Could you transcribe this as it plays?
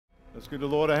Let's give the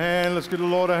Lord a hand. Let's give the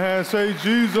Lord a hand. Say,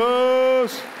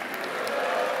 Jesus.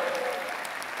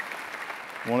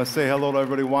 I want to say hello to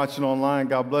everybody watching online.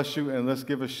 God bless you. And let's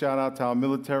give a shout out to our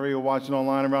military who are watching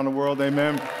online around the world.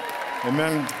 Amen.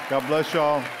 Amen. God bless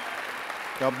y'all.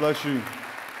 God bless you.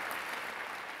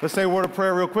 Let's say a word of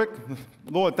prayer real quick.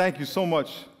 Lord, thank you so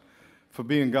much for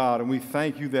being God. And we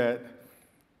thank you that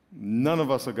none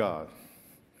of us are God.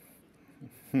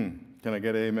 Can I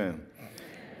get an amen?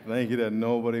 Thank you that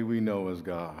nobody we know is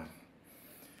God.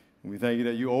 We thank you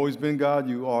that you've always been God,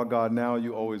 you are God now,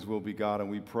 you always will be God,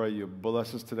 and we pray you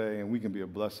bless us today, and we can be a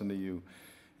blessing to you.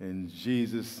 In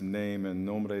Jesus' name, in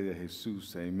nombre de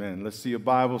Jesus, amen. Let's see your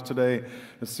Bibles today.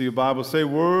 Let's see your Bibles. Say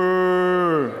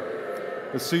word.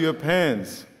 Let's see your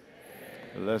pens.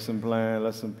 Lesson plan,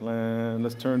 lesson plan.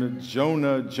 Let's turn to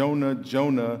Jonah,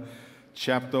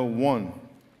 chapter 1.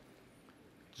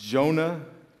 Jonah,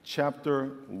 chapter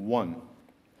 1.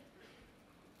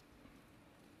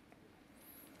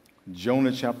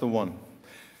 Jonah chapter 1.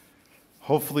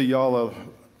 Hopefully y'all are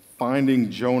finding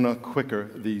Jonah quicker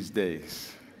these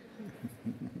days.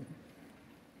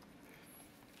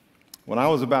 When I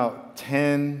was about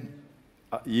 10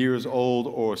 years old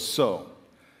or so,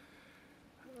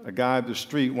 a guy up the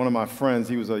street, one of my friends,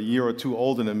 he was a year or two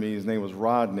older than me, his name was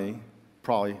Rodney.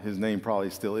 His name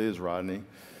probably still is Rodney.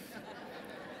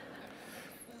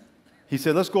 He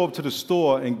said, let's go up to the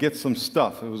store and get some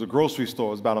stuff. It was a grocery store.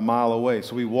 It was about a mile away.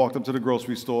 So we walked up to the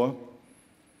grocery store,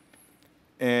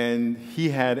 and he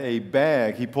had a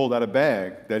bag. He pulled out a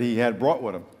bag that he had brought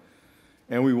with him.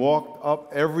 And we walked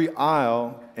up every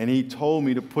aisle, and he told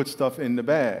me to put stuff in the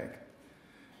bag.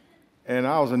 And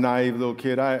I was a naive little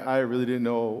kid. I really didn't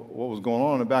know what was going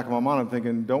on. In the back of my mind, I'm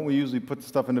thinking, don't we usually put the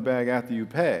stuff in the bag after you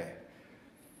pay?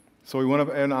 So we went up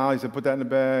in the aisle, he said, put that in the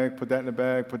bag, put that in the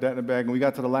bag, put that in the bag. And we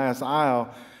got to the last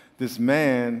aisle, this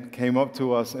man came up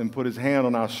to us and put his hand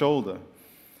on our shoulder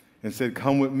and said,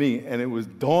 come with me. And it was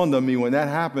dawned on me when that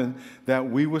happened that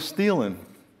we were stealing.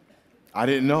 I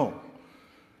didn't know.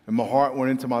 And my heart went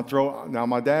into my throat. Now,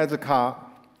 my dad's a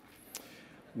cop.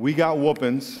 We got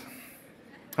whoopings.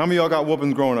 How many of y'all got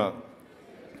whoopings growing up?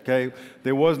 Okay,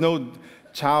 there was no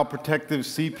child protective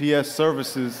CPS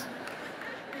services.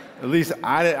 At least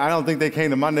I don't think they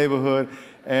came to my neighborhood.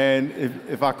 And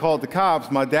if I called the cops,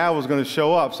 my dad was going to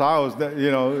show up. So I was,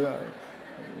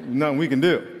 nothing we can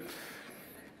do.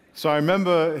 So I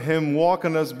remember him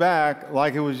walking us back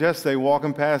like it was yesterday,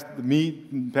 walking past the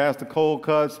meat, past the cold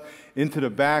cuts, into the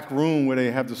back room where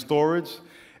they have the storage.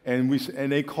 And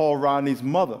they called Rodney's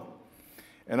mother.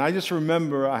 And I just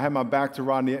remember I had my back to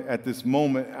Rodney at this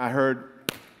moment. I heard,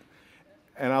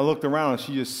 and I looked around, and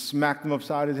she just smacked him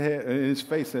upside his head, in his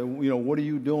face, and what are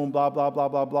you doing, blah, blah, blah,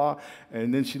 blah, blah.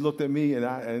 And then she looked at me,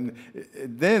 and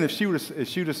then if she would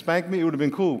have spanked me, it would have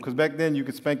been cool, because back then you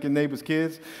could spank your neighbor's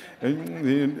kids, and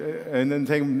then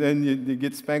take them, then you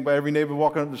get spanked by every neighbor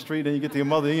walking up the street, and you get to your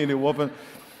mother, and you get whooping.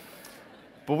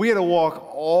 But we had to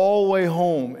walk all the way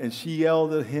home, and she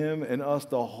yelled at him and us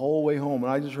the whole way home.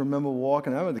 And I just remember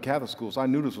walking. I went to Catholic school, so I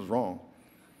knew this was wrong.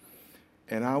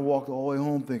 And I walked all the way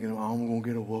home thinking, I'm going to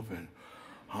get a whooping.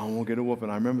 I'm going to get a whooping.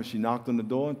 I remember she knocked on the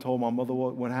door and told my mother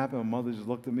what happened. My mother just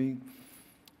looked at me,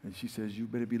 and she says, you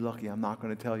better be lucky. I'm not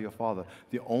going to tell your father.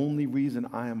 The only reason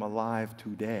I am alive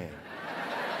today.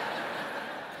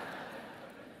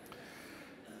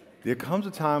 There comes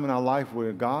a time in our life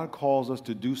where God calls us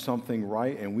to do something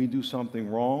right and we do something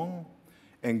wrong,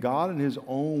 and God in his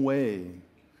own way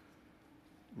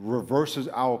reverses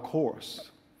our course.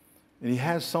 And he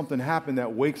has something happen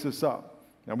that wakes us up.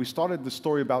 Now, we started the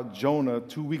story about Jonah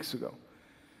 2 weeks ago.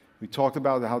 We talked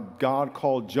about how God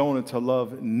called Jonah to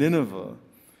love Nineveh,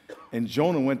 and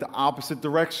Jonah went the opposite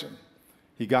direction.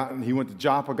 He went to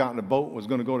Joppa, got in a boat, was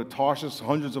going to go to Tarshish,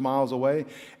 hundreds of miles away.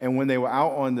 And when they were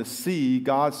out on the sea,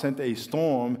 God sent a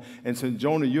storm and said,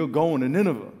 Jonah, you're going to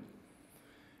Nineveh.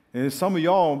 And some of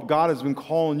y'all, God has been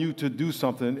calling you to do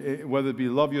something, whether it be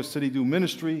love your city, do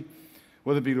ministry,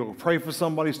 whether it be to pray for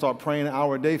somebody, start praying an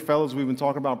hour a day. Fellas, we've been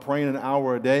talking about praying an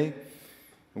hour a day.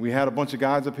 And we had a bunch of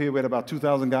guys up here. We had about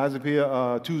 2,000 guys up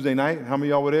here Tuesday night. How many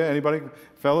of y'all were there? Anybody?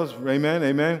 Fellas? Amen?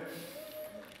 Amen?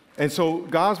 And so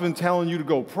God's been telling you to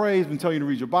go pray. He's been telling you to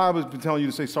read your Bible. He's been telling you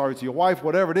to say sorry to your wife,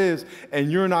 whatever it is,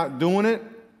 and you're not doing it.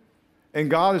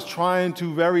 And God is trying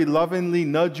to very lovingly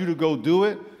nudge you to go do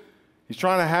it. He's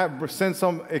trying to send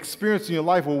some experience in your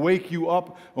life will wake you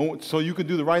up so you can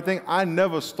do the right thing. I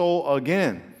never stole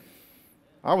again.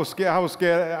 I was scared.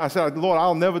 I said, Lord,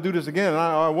 I'll never do this again. And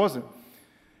I wasn't.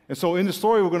 And so in the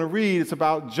story we're going to read, it's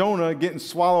about Jonah getting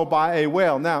swallowed by a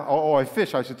whale. Now, or a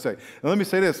fish, I should say. And let me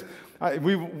say this.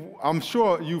 I'm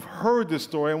sure you've heard this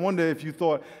story. I wonder if you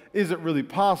thought, is it really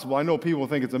possible? I know people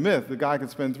think it's a myth. The guy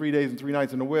could spend 3 days and 3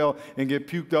 nights in the well and get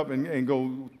puked up and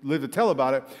go live to tell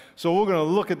about it. So we're going to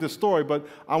look at this story, but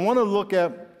I want to look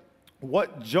at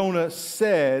what Jonah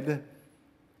said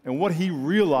and what he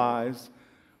realized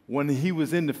when he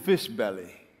was in the fish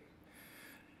belly.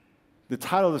 The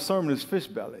title of the sermon is Fish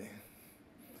Belly,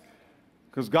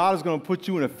 because God is going to put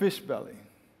you in a fish belly.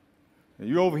 And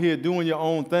you're over here doing your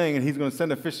own thing, and he's going to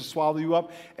send a fish to swallow you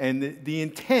up. And the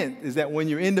intent is that when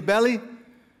you're in the belly,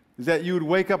 is that you would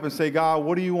wake up and say, God,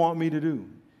 what do you want me to do?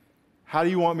 How do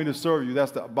you want me to serve you?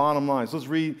 That's the bottom line. So let's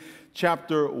read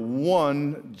chapter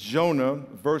 1, Jonah,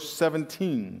 verse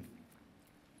 17.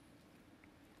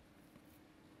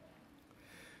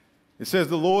 It says,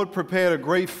 the Lord prepared a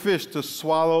great fish to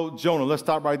swallow Jonah. Let's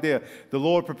stop right there. The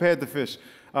Lord prepared the fish.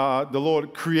 The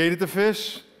Lord created the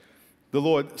fish. The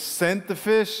Lord sent the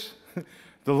fish.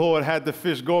 The Lord had the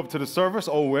fish go up to the surface,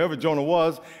 or wherever Jonah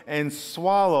was, and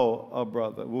swallow a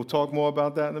brother. We'll talk more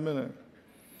about that in a minute.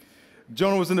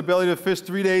 Jonah was in the belly of the fish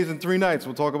 3 days and 3 nights.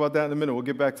 We'll talk about that in a minute. We'll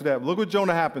get back to that. But look what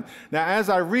Jonah happened. Now, as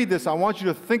I read this, I want you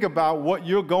to think about what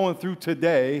you're going through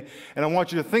today, and I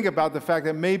want you to think about the fact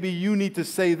that maybe you need to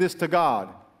say this to God.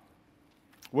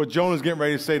 What Jonah's getting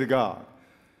ready to say to God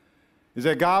is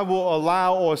that God will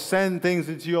allow or send things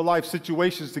into your life,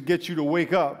 situations, to get you to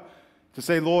wake up, to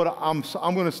say, Lord, I'm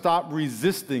going to stop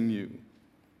resisting you.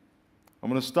 I'm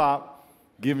going to stop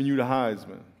giving you the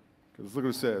Heisman. Because look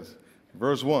what it says.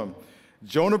 Verse 1.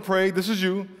 Jonah prayed, this is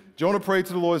you. Jonah prayed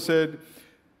to the Lord and said,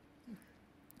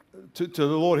 to the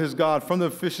Lord his God from the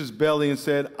fish's belly, and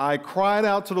said, I cried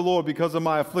out to the Lord because of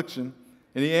my affliction,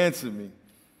 and he answered me.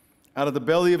 Out of the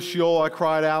belly of Sheol I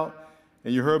cried out,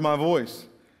 and you heard my voice.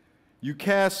 You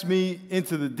cast me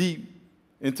into the deep,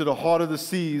 into the heart of the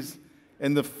seas,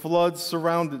 and the floods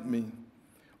surrounded me.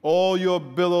 All your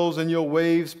billows and your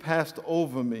waves passed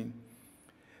over me.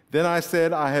 Then I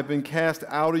said, I have been cast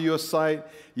out of your sight,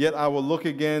 yet I will look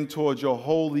again towards your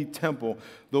holy temple.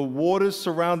 The waters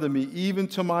surrounded me, even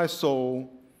to my soul.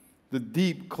 The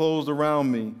deep closed around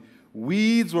me.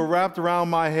 Weeds were wrapped around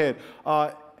my head.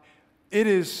 It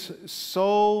is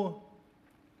so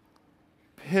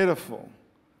pitiful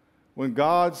when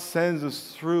God sends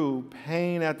us through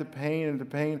pain after pain after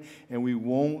pain, and we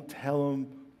won't tell him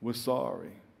we're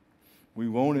sorry. We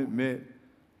won't admit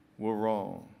we're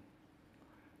wrong.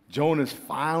 Jonah's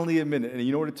finally admitted, and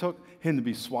you know what it took? Him to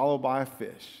be swallowed by a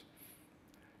fish.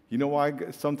 You know why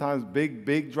sometimes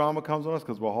big drama comes on us?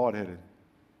 Because we're hard-headed.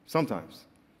 Sometimes.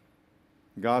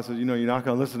 God says, you know, you're not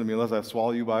going to listen to me unless I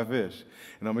swallow you by a fish.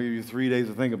 And I'm going to give you 3 days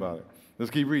to think about it.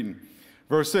 Let's keep reading.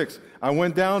 Verse 6, I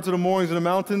went down to the moorings of the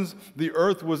mountains. The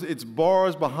earth was its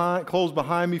bars closed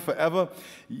behind me forever.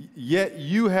 Yet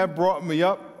you have brought me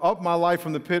up my life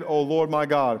from the pit, O Lord my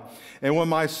God. And when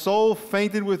my soul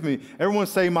fainted with me, everyone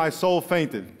say, my soul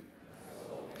fainted.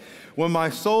 When my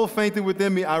soul fainted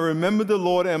within me, I remembered the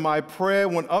Lord, and my prayer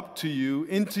went up to you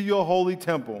into your holy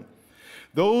temple.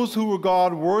 Those who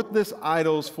regard worthless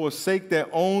idols forsake their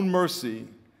own mercy,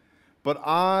 but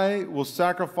I will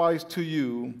sacrifice to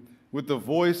you with the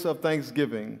voice of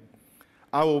thanksgiving.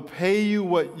 I will pay you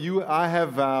what I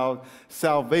have vowed.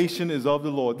 Salvation is of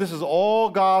the Lord. This is all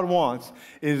God wants,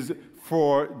 is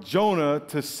for Jonah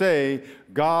to say,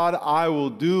 God, I will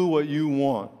do what you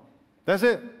want. That's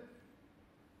it.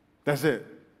 That's it.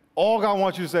 All God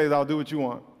wants you to say is, I'll do what you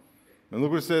want. And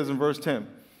look what it says in verse 10.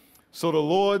 So the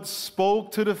Lord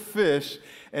spoke to the fish,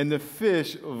 and the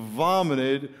fish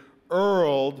vomited,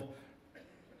 hurled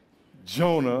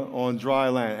Jonah on dry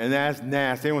land. And that's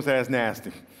nasty. Everyone say that's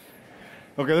nasty.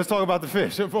 Okay, let's talk about the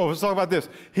fish. Let's talk about this.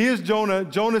 Here's Jonah.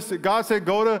 God said,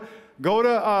 go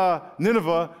to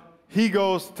Nineveh. He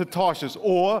goes to Tarshish.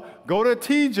 Or go to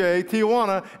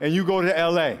Tijuana, and you go to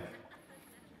L.A.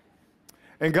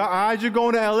 And as you're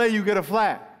going to L.A., you get a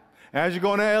flat. As you're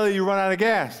going to L.A., you run out of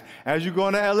gas. As you're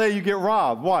going to L.A., you get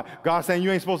robbed. Why? God's saying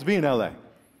you ain't supposed to be in L.A.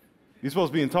 You're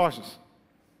supposed to be in Tarshish.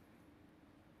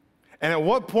 And at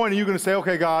what point are you going to say,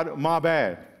 okay, God, my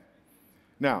bad?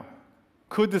 Now,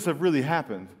 could this have really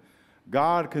happened?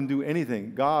 God can do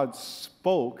anything. God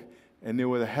spoke, and there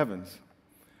were the heavens.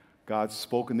 God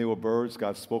spoke, and there were birds.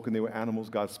 God spoke, and there were animals.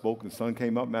 God spoke, and the sun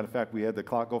came up. Matter of fact, we had the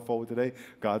clock go forward today.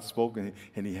 God spoke, and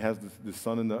he has the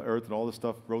sun and the earth and all this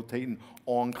stuff rotating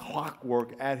on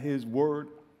clockwork at his word.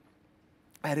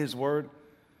 At his word.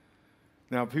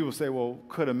 Now, people say, well,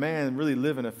 could a man really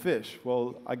live in a fish?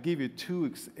 Well, I give you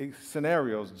two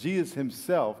scenarios. Jesus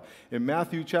himself, in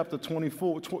Matthew chapter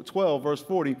 12, verse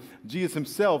 40, Jesus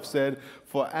himself said,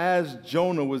 for as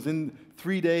Jonah was in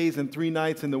 3 days and 3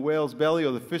 nights in the whale's belly,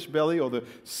 or the fish belly, or the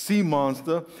sea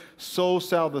monster, so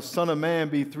shall the Son of Man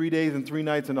be 3 days and 3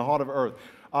 nights in the heart of earth.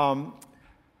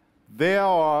 There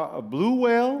are a blue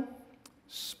whale,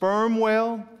 sperm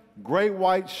whale, great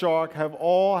white shark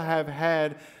have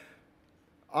had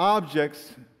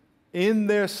objects in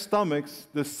their stomachs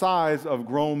the size of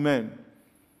grown men.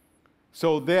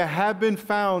 So there have been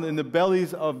found in the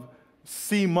bellies of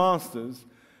sea monsters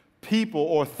people,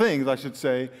 or things, I should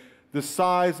say, the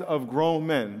size of grown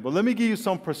men. But let me give you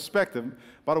some perspective.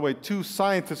 By the way, 2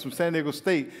 scientists from San Diego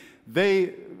State,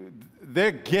 their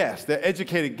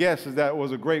educated guess is that it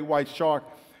was a great white shark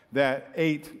that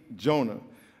ate Jonah.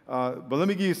 But let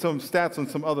me give you some stats on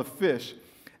some other fish.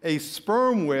 A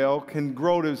sperm whale can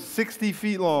grow to 60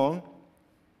 feet long.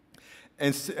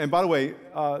 And by the way,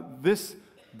 this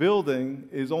building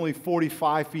is only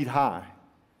 45 feet high.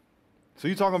 So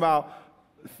you're talking about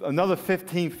another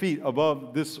 15 feet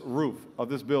above this roof of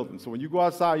this building. So when you go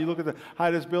outside, you look at the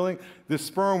height of this building, this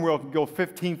sperm whale can go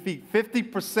 15 feet,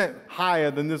 50%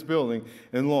 higher than this building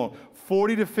and long,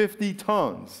 40 to 50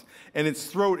 tons. And its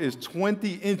throat is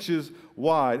 20 inches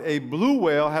wide. A blue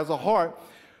whale has a heart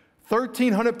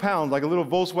 1,300 pounds, like a little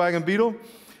Volkswagen Beetle.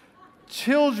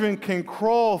 Children can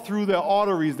crawl through their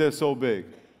arteries, they're so big.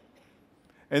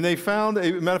 And they found,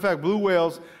 a matter of fact, blue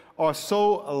whales are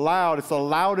so loud, it's the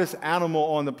loudest animal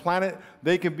on the planet,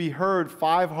 they can be heard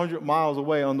 500 miles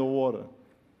away underwater.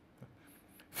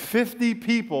 50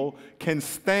 people can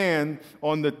stand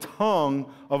on the tongue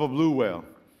of a blue whale.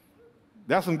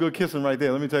 That's some good kissing right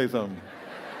there, let me tell you something.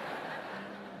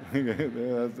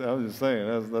 I was just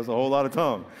saying, that's a whole lot of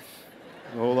tongue.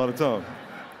 A whole lot of tongue.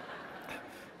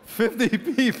 50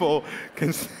 people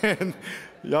can stand,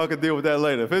 y'all can deal with that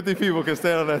later. 50 people can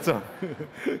stand on that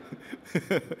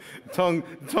tongue.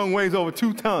 Tongue weighs over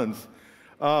 2 tons.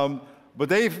 But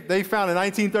they found in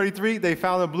 1933, they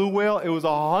found a blue whale. It was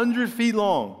 100 feet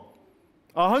long.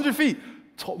 100 feet,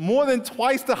 more than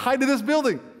twice the height of this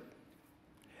building.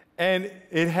 And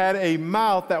it had a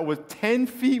mouth that was 10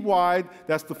 feet wide,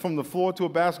 that's from the floor to a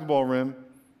basketball rim,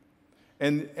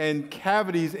 and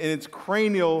cavities in its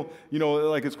cranial,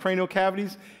 like its cranial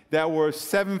cavities that were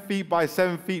 7 feet by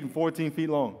 7 feet and 14 feet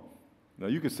long. Now,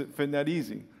 you can fit in that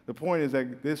easy. The point is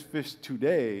that this fish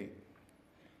today,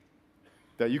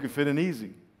 that you can fit in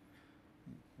easy.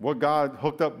 What God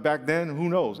hooked up back then, who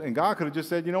knows? And God could have just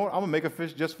said, you know what, I'm going to make a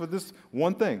fish just for this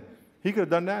one thing. He could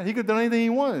have done that. He could have done anything he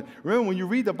wanted. Remember, when you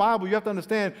read the Bible, you have to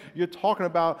understand you're talking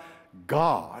about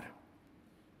God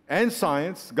and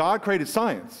science. God created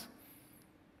science.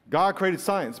 God created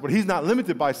science, but he's not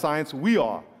limited by science. We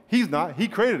are. He's not. He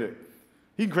created it.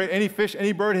 He can create any fish,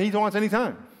 any bird he wants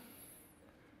anytime.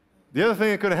 The other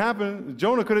thing that could have happened,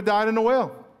 Jonah could have died in the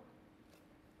whale.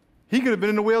 He could have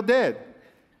been in the whale dead,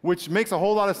 which makes a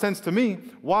whole lot of sense to me.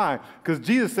 Why? Because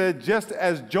Jesus said, just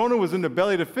as Jonah was in the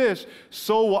belly of the fish,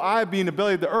 so will I be in the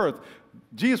belly of the earth.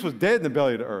 Jesus was dead in the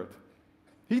belly of the earth.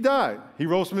 He died. He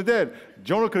rose from the dead.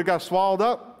 Jonah could have got swallowed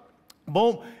up.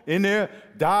 Boom, in there,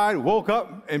 died, woke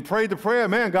up, and prayed the prayer.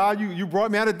 Man, God, you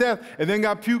brought me out of death, and then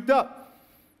got puked up.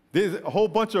 There's a whole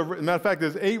bunch of, matter of fact,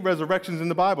 there's 8 resurrections in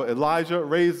the Bible. Elijah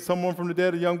raised someone from the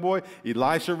dead, a young boy.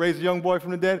 Elisha raised a young boy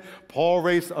from the dead. Paul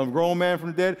raised a grown man from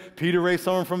the dead. Peter raised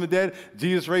someone from the dead.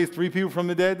 Jesus raised 3 people from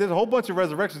the dead. There's a whole bunch of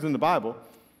resurrections in the Bible.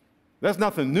 That's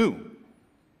nothing new.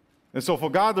 And so for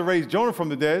God to raise Jonah from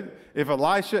the dead, if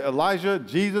Elisha, Elijah,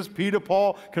 Jesus, Peter,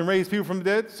 Paul can raise people from the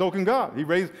dead, so can God. He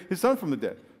raised his son from the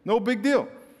dead. No big deal.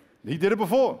 He did it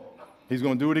before. He's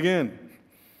going to do it again.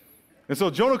 And so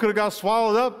Jonah could have got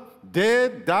swallowed up,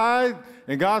 dead, died,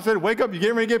 and God said, wake up, you're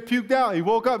getting ready to get puked out. He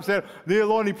woke up, said, dear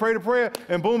Lord, and he prayed a prayer,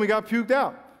 and boom, he got puked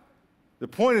out. The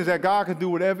point is that God can do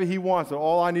whatever he wants. So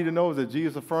all I need to know is that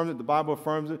Jesus affirmed it, the Bible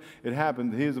affirms it, it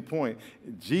happened. Here's the point.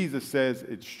 Jesus says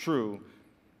it's true.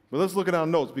 But let's look at our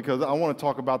notes, because I want to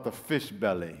talk about the fish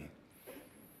belly.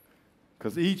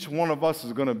 Because each one of us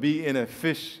is going to be in a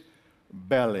fish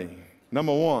belly.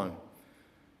 Number 1,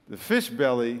 the fish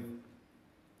belly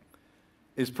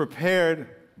is prepared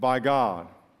by God.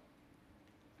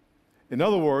 In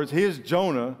other words, here's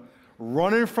Jonah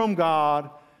running from God.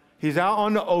 He's out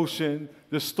on the ocean.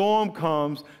 The storm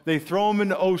comes. They throw him in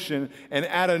the ocean. And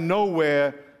out of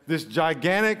nowhere, this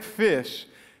gigantic fish,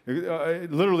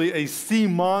 literally a sea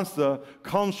monster,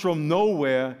 comes from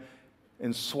nowhere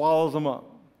and swallows him up.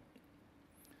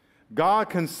 God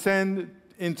can send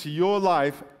into your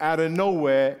life out of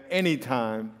nowhere,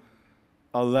 anytime,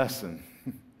 a lesson.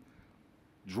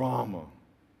 drama,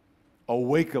 a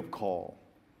wake-up call.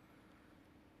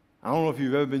 I don't know if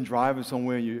you've ever been driving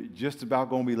somewhere and you're just about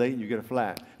going to be late and you get a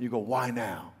flat. You go, why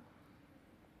now?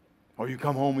 Or you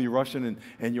come home and you're rushing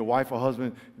and your wife or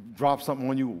husband drops something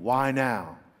on you, why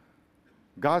now?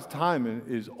 God's timing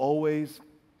is always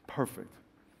perfect.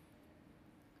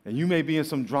 And you may be in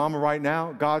some drama right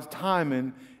now. God's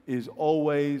timing is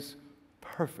always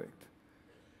perfect.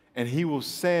 And he will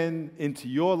send into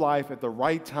your life at the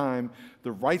right time,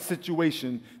 the right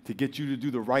situation to get you to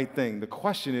do the right thing. The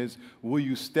question is, will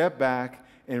you step back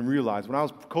and realize? When I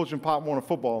was coaching Pop Warner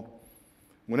football,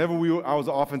 I was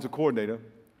the offensive coordinator,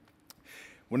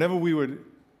 whenever we were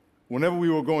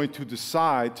going to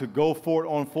decide to go for it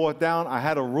on fourth down, I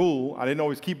had a rule. I didn't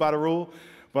always keep by the rule,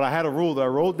 but I had a rule that I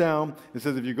wrote down. It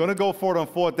says, if you're going to go for it on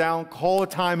fourth down, call a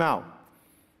timeout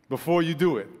before you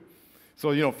do it.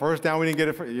 So, first down, we didn't get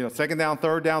it. Second down,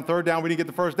 third down, we didn't get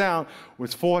the first down.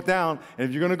 It's fourth down. And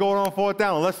if you're going to go on fourth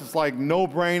down, unless it's like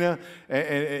no-brainer,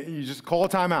 and you just call a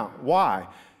timeout. Why?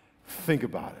 Think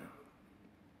about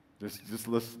it. Just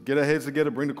let's get our heads together,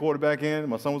 bring the quarterback in.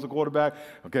 My son was a quarterback.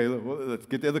 Okay, let's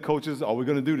get the other coaches. Are we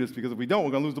going to do this? Because if we don't,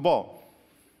 we're going to lose the ball.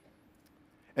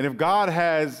 And if God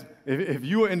has, if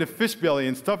you are in the fish belly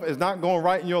and stuff is not going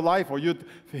right in your life or you're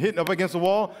hitting up against the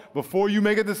wall, before you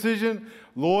make a decision,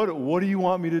 Lord, what do you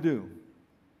want me to do?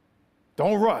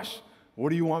 Don't rush.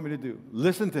 What do you want me to do?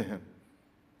 Listen to him.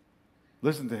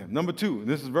 Listen to him. Number two, and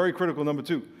this is very critical, number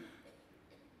two.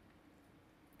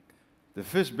 The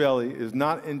fish belly is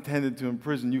not intended to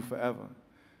imprison you forever.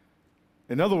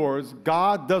 In other words,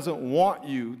 God doesn't want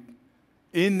you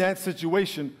in that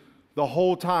situation the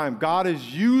whole time. God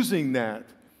is using that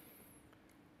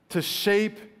to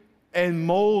shape and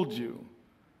mold you.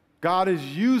 God is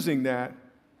using that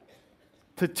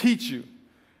to teach you.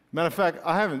 Matter of fact,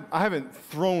 I haven't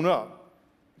thrown up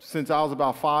since I was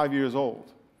about 5 years old.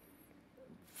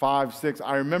 5, 6.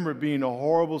 I remember it being a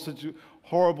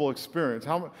horrible experience.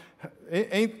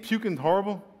 Ain't puking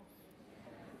horrible?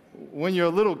 When you're a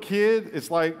little kid,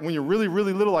 it's like when you're really,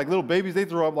 really little, like little babies, they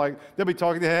throw up like, they'll be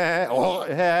talking,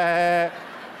 they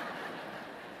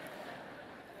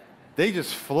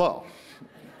just flow.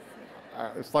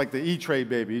 It's like the E-Trade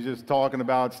baby. He's just talking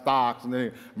about stocks, and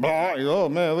then, oh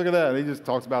man, look at that. And he just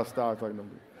talks about stocks like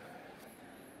nobody.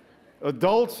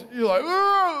 Adults, you're like,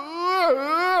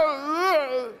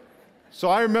 So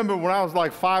I remember when I was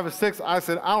like 5 or 6, I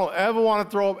said, I don't ever want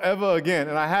to throw up ever again.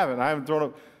 And I haven't thrown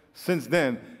up since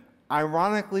then.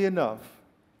 Ironically enough,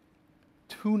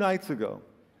 2 nights ago,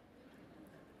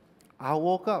 I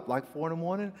woke up like 4 in the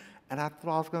morning, and I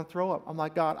thought I was going to throw up. I'm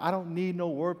like, God, I don't need no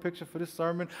word picture for this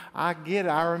sermon. I get it.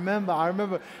 I remember.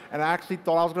 And I actually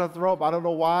thought I was going to throw up. I don't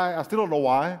know why. I still don't know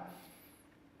why.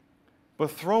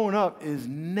 But throwing up is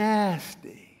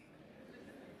nasty.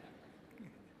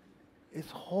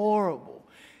 It's horrible.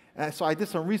 And so I did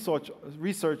some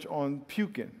research on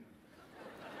puking.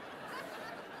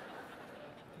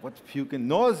 What's puking?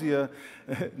 Nausea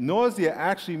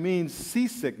actually means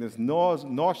seasickness.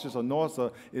 Nauseous or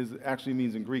nausea actually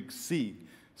means in Greek sea.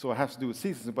 So it has to do with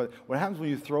seasickness. But what happens when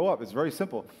you throw up, it's very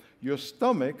simple. Your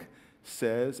stomach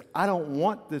says, I don't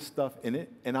want this stuff in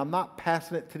it, and I'm not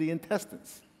passing it to the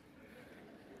intestines.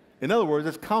 In other words,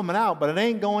 it's coming out, but it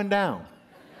ain't going down.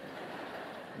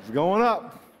 It's going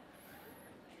up.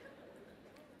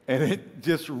 And it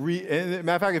just and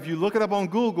matter of fact, if you look it up on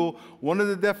Google, one of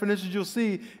the definitions you'll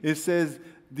see, it says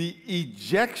the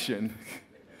ejection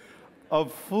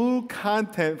of food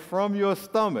content from your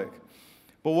stomach.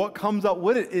 But what comes up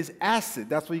with it is acid.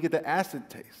 That's where you get the acid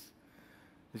taste.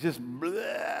 It's just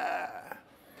blah.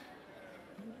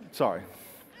 Sorry.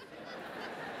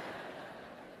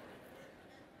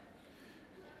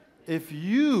 If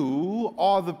you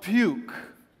are the puke,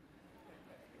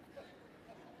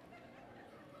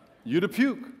 you're the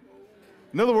puke.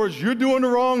 In other words, you're doing the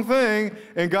wrong thing,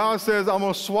 and God says, I'm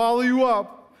going to swallow you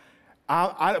up,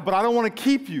 but I don't want to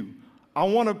keep you.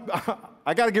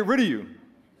 I got to get rid of you.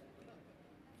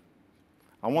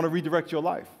 I want to redirect your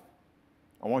life.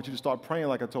 I want you to start praying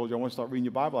like I told you. I want you to start reading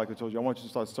your Bible like I told you. I want you to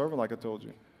start serving like I told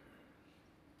you.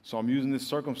 So I'm using this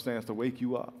circumstance to wake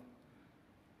you up.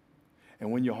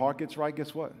 And when your heart gets right,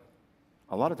 guess what?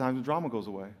 A lot of times the drama goes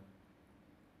away.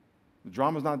 The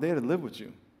drama's not there to live with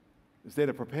you. It's there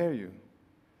to prepare you.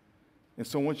 And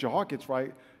so once your heart gets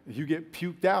right, if you get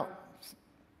puked out,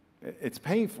 it's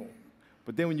painful.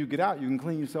 But then when you get out, you can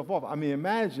clean yourself off. I mean,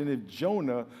 imagine if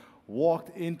Jonah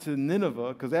walked into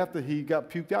Nineveh, because after he got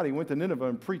puked out, he went to Nineveh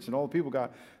and preached, and all the people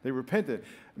they repented.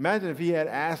 Imagine if he had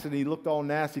acid and he looked all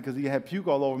nasty because he had puke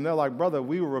all over him. They're like, brother,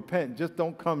 we will repent. Just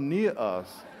don't come near us.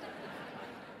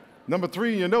 Number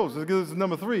 3 in your notes. Let's give this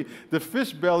number 3. The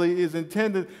fish belly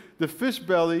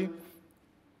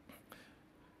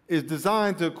is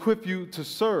designed to equip you to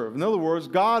serve. In other words,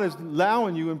 God is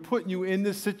allowing you and putting you in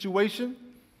this situation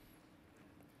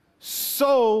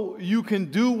so you can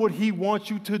do what he wants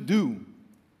you to do.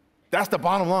 That's the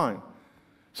bottom line.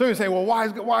 So you say, well,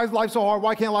 why is life so hard?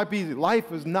 Why can't life be easy?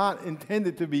 Life is not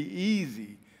intended to be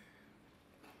easy.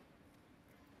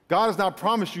 God has not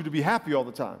promised you to be happy all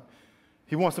the time.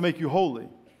 He wants to make you holy.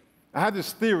 I have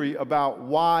this theory about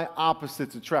why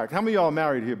opposites attract. How many of y'all are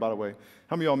married here, by the way?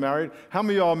 How many of y'all married? How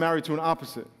many of y'all are married to an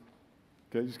opposite?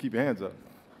 Okay, just keep your hands up.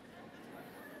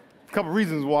 A couple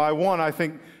reasons why. One, I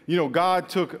think, God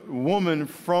took woman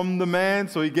from the man,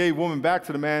 so he gave woman back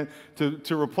to the man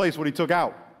to replace what he took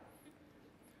out.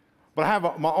 But I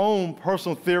have my own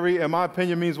personal theory, and my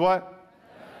opinion means what?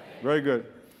 Very good.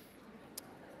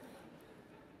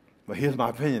 But here's my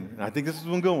opinion, and I think this is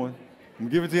one good one. I'm going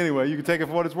to give it to you anyway. You can take it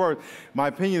for what it's worth. My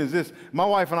opinion is this. My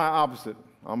wife and I are opposite.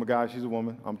 I'm a guy, she's a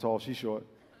woman. I'm tall, she's short.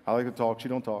 I like to talk, she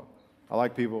don't talk. I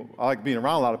like people. I like being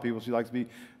around a lot of people. She likes to be,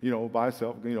 by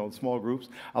herself, small groups.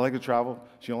 I like to travel.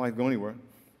 She don't like to go anywhere.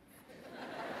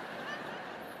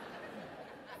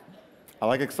 I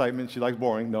like excitement. She likes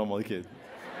boring. No, I'm only kidding.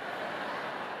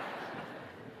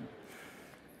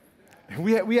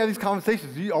 We have these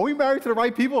conversations. Are we married to the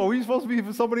right people? Are we supposed to be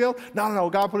for somebody else? No.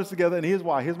 God put us together, and here's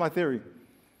why. Here's my theory.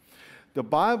 The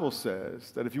Bible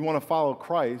says that if you want to follow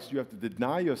Christ, you have to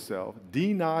deny yourself,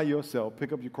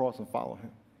 pick up your cross, and follow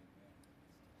him.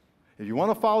 If you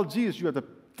want to follow Jesus, you have to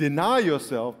deny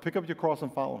yourself, pick up your cross,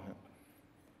 and follow him.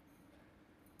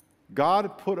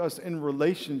 God put us in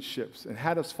relationships and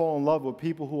had us fall in love with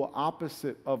people who are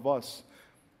opposite of us,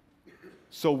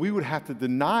 so we would have to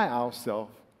deny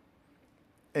ourselves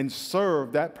and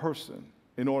serve that person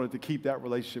in order to keep that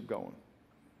relationship going.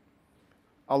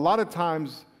 A lot of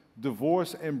times,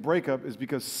 divorce and breakup is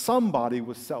because somebody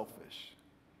was selfish.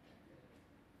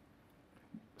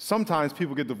 Sometimes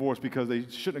people get divorced because they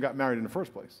shouldn't have got married in the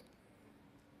first place.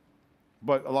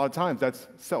 But a lot of times, that's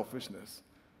selfishness.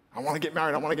 I want to get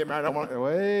married,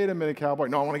 wait a minute, cowboy.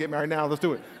 No, I want to get married now, let's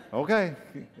do it. Okay,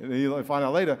 and then you'll find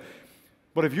out later.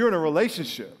 But if you're in a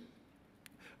relationship,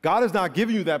 God is not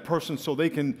giving you that person so they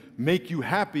can make you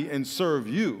happy and serve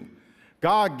you.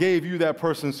 God gave you that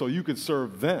person so you could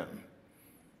serve them.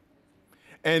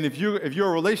 And if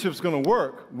your relationship is going to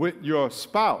work with your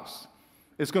spouse,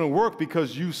 it's going to work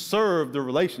because you served the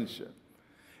relationship.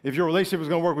 If your relationship is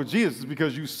going to work with Jesus, it's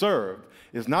because you served.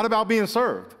 It's not about being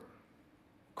served.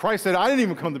 Christ said, I didn't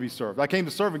even come to be served. I came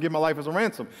to serve and give my life as a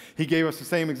ransom. He gave us the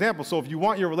same example. So if you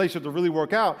want your relationship to really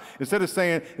work out, instead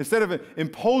of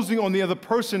imposing on the other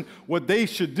person what they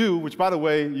should do, which, by the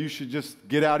way, you should just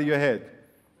get out of your head.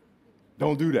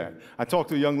 Don't do that. I talked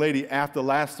to a young lady after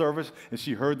last service, and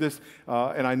she heard this,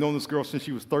 and I've known this girl since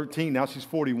she was 13. Now she's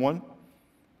 41,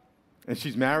 and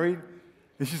she's married.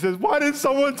 And she says, why didn't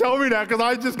someone tell me that? Because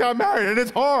I just got married, and it's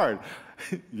hard.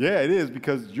 Yeah, it is,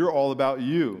 because you're all about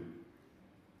you.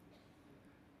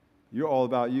 You're all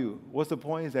about you. What's the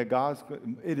point? Is that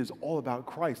it is all about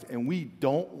Christ, and we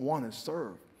don't want to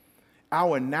serve.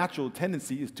 Our natural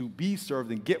tendency is to be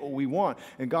served and get what we want.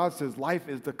 And God says life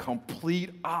is the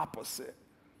complete opposite.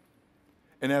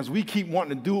 And as we keep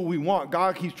wanting to do what we want,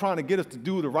 God keeps trying to get us to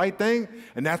do the right thing,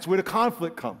 and that's where the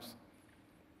conflict comes.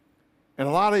 And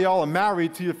a lot of y'all are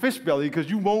married to your fish belly because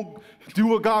you won't do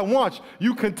what God wants.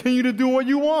 You continue to do what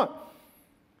you want.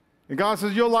 And God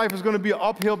says your life is going to be an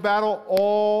uphill battle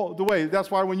all the way. That's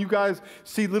why when you guys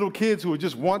see little kids who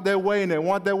just want their way and they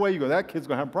want their way, you go, that kid's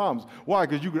going to have problems. Why?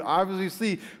 Because you can obviously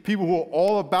see people who are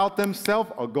all about themselves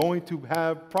are going to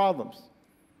have problems.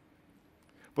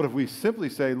 But if we simply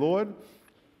say, Lord,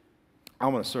 I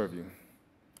want to serve you.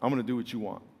 I'm going to do what you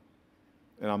want.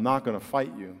 And I'm not going to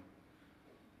fight you.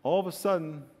 All of a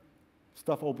sudden,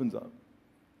 stuff opens up.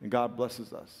 And God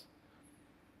blesses us.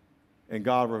 And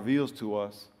God reveals to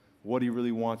us what he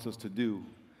really wants us to do.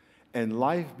 And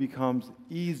life becomes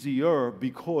easier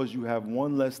because you have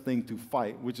one less thing to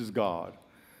fight, which is God.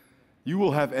 You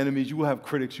will have enemies, you will have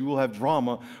critics, you will have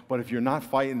drama, but if you're not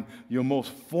fighting your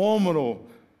most formidable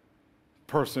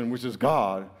person, which is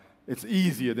God, it's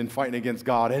easier than fighting against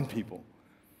God and people.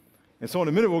 And so in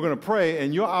a minute we're going to pray,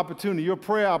 and your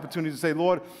prayer opportunity to say,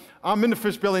 Lord, I'm in the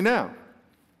fish belly now.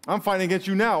 I'm fighting against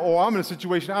you now, or I'm in a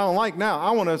situation I don't like now.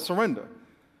 I want to surrender.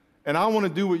 And I want to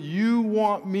do what you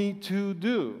want me to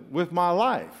do with my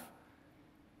life.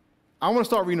 I want to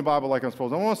start reading the Bible like I'm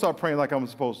supposed to. I want to start praying like I'm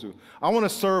supposed to. I want to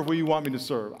serve where you want me to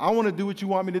serve. I want to do what you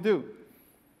want me to do.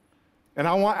 And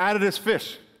I want out of this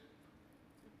fish.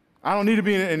 I don't need to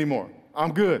be in it anymore.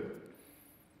 I'm good.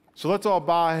 So let's all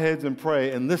bow our heads and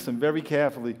pray and listen very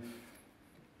carefully.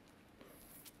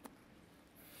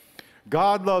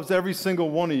 God loves every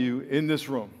single one of you in this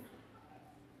room.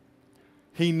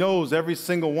 He knows every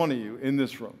single one of you in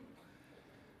this room.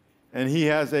 And he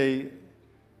has an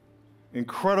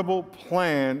incredible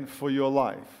plan for your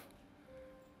life.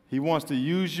 He wants to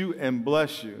use you and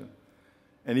bless you.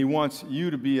 And he wants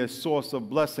you to be a source of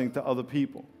blessing to other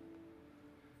people.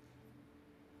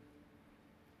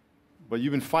 But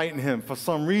you've been fighting him for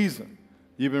some reason.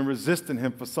 You've been resisting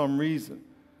him for some reason.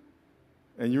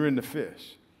 And you're in the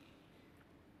fish.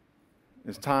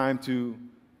 It's time to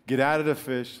get out of the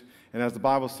fish, and as the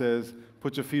Bible says,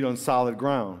 put your feet on solid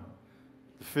ground.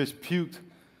 The fish puked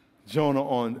Jonah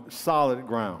on solid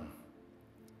ground.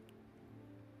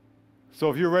 So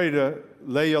if you're ready to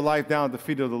lay your life down at the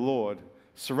feet of the Lord,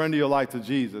 surrender your life to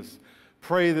Jesus,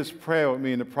 pray this prayer with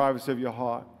me in the privacy of your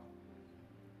heart.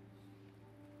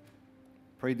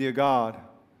 Pray, dear God,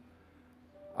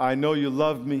 I know you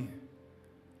love me,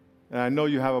 and I know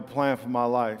you have a plan for my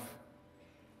life.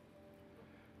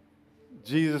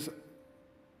 Jesus,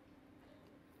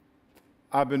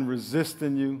 I've been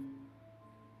resisting you.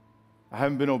 I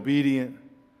haven't been obedient.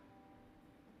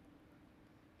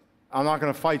 I'm not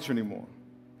going to fight you anymore.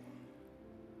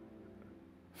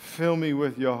 Fill me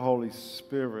with your Holy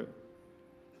Spirit.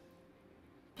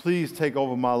 Please take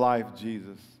over my life,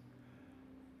 Jesus.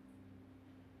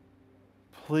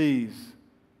 Please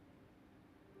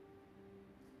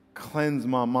cleanse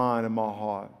my mind and my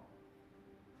heart.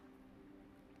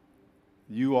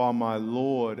 You are my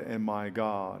Lord and my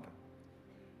God.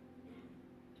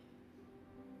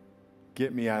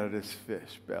 Get me out of this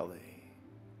fish belly.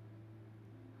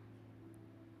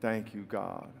 Thank you,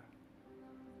 God.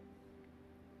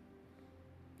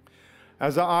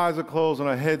 As our eyes are closed and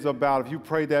our heads are bowed, if you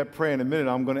prayed that prayer in a minute,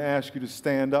 I'm going to ask you to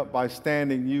stand up. By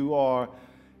standing, you are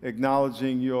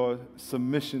acknowledging your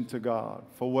submission to God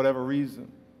for whatever reason.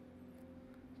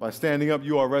 By standing up,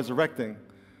 you are resurrecting.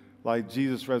 Like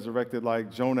Jesus resurrected,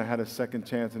 like Jonah had a second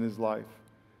chance in his life.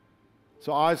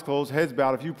 So eyes closed, heads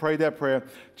bowed. If you prayed that prayer,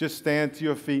 just stand to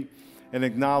your feet and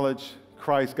acknowledge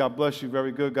Christ. God bless you.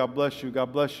 Very good. God bless you.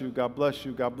 God bless you. God bless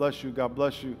you. God bless you. God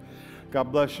bless you.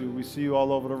 God bless you. We see you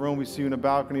all over the room. We see you in the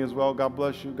balcony as well. God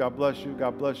bless you. God bless you.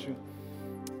 God bless you.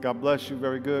 God bless you.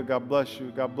 Very good. God bless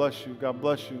you. God bless you. God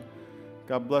bless you.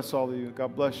 God bless all of you.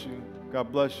 God bless you.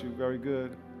 God bless you. Very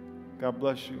good. God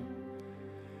bless you.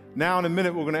 Now in a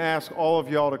minute, we're going to ask all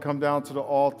of y'all to come down to the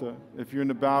altar. If you're in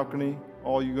the balcony,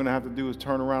 all you're going to have to do is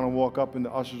turn around and walk up, and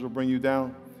the ushers will bring you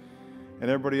down. And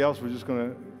everybody else, we're just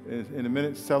going to, in a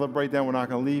minute, celebrate them. We're not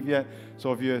going to leave yet.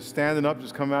 So if you're standing up,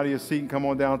 just come out of your seat and come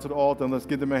on down to the altar, and let's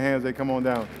give them a hand as they come on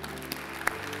down.